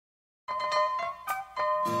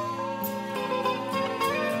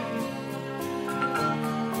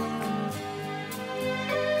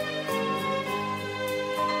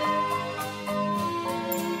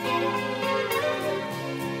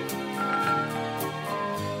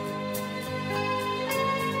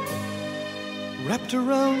wrapped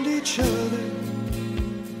around each other,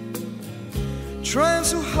 trying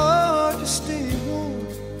so hard to stay warm.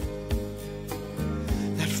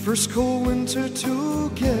 That first cold winter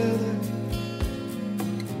together,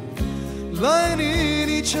 lying in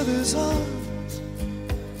each other's arms,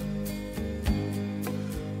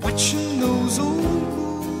 watching those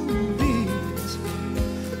old movies,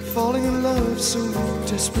 falling in love so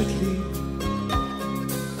desperately.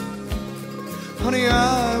 Honey,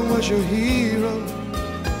 I was your hero,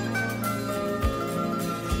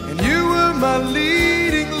 and you were my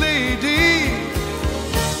leading lady.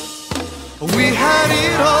 We had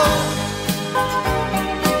it all,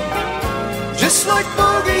 just like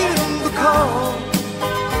Bogey and the Call,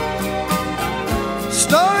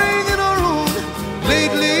 starring in our own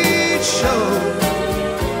late, late show,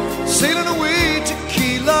 sailing away to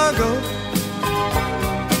Key Largo.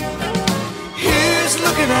 Here's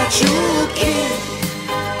looking at you, kid,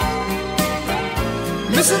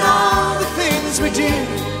 missing all the things we did.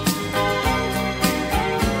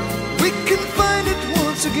 We can find it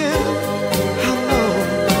once again, how long,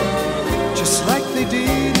 just like they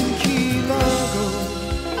did in Key Largo.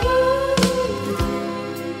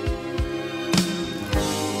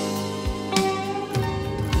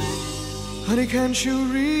 Honey, can't you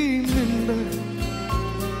remember,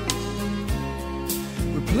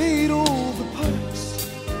 we played all the parts,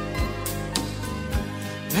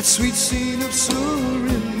 that sweet scene of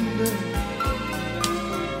surrender,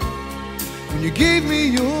 when you gave me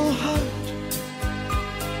your heart.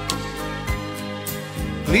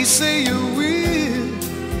 Please say you will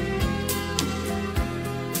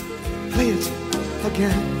play it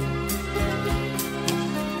again,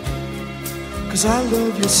 'cause I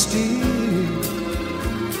love you still.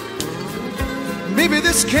 Maybe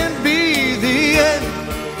this can't be the end.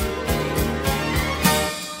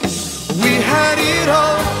 We had it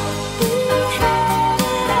all,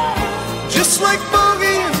 just like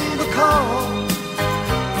Bogey and the Call,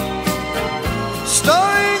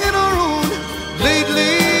 starring in our own late,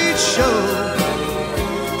 late show,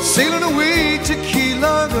 sailing away to Key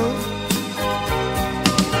Largo.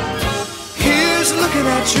 Here's looking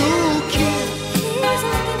at you, kid,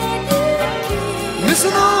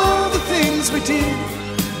 missing all the things we did.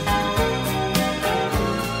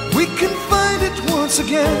 We can find it once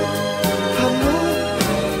again, I know,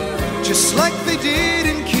 just like they did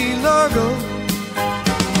in Key Largo.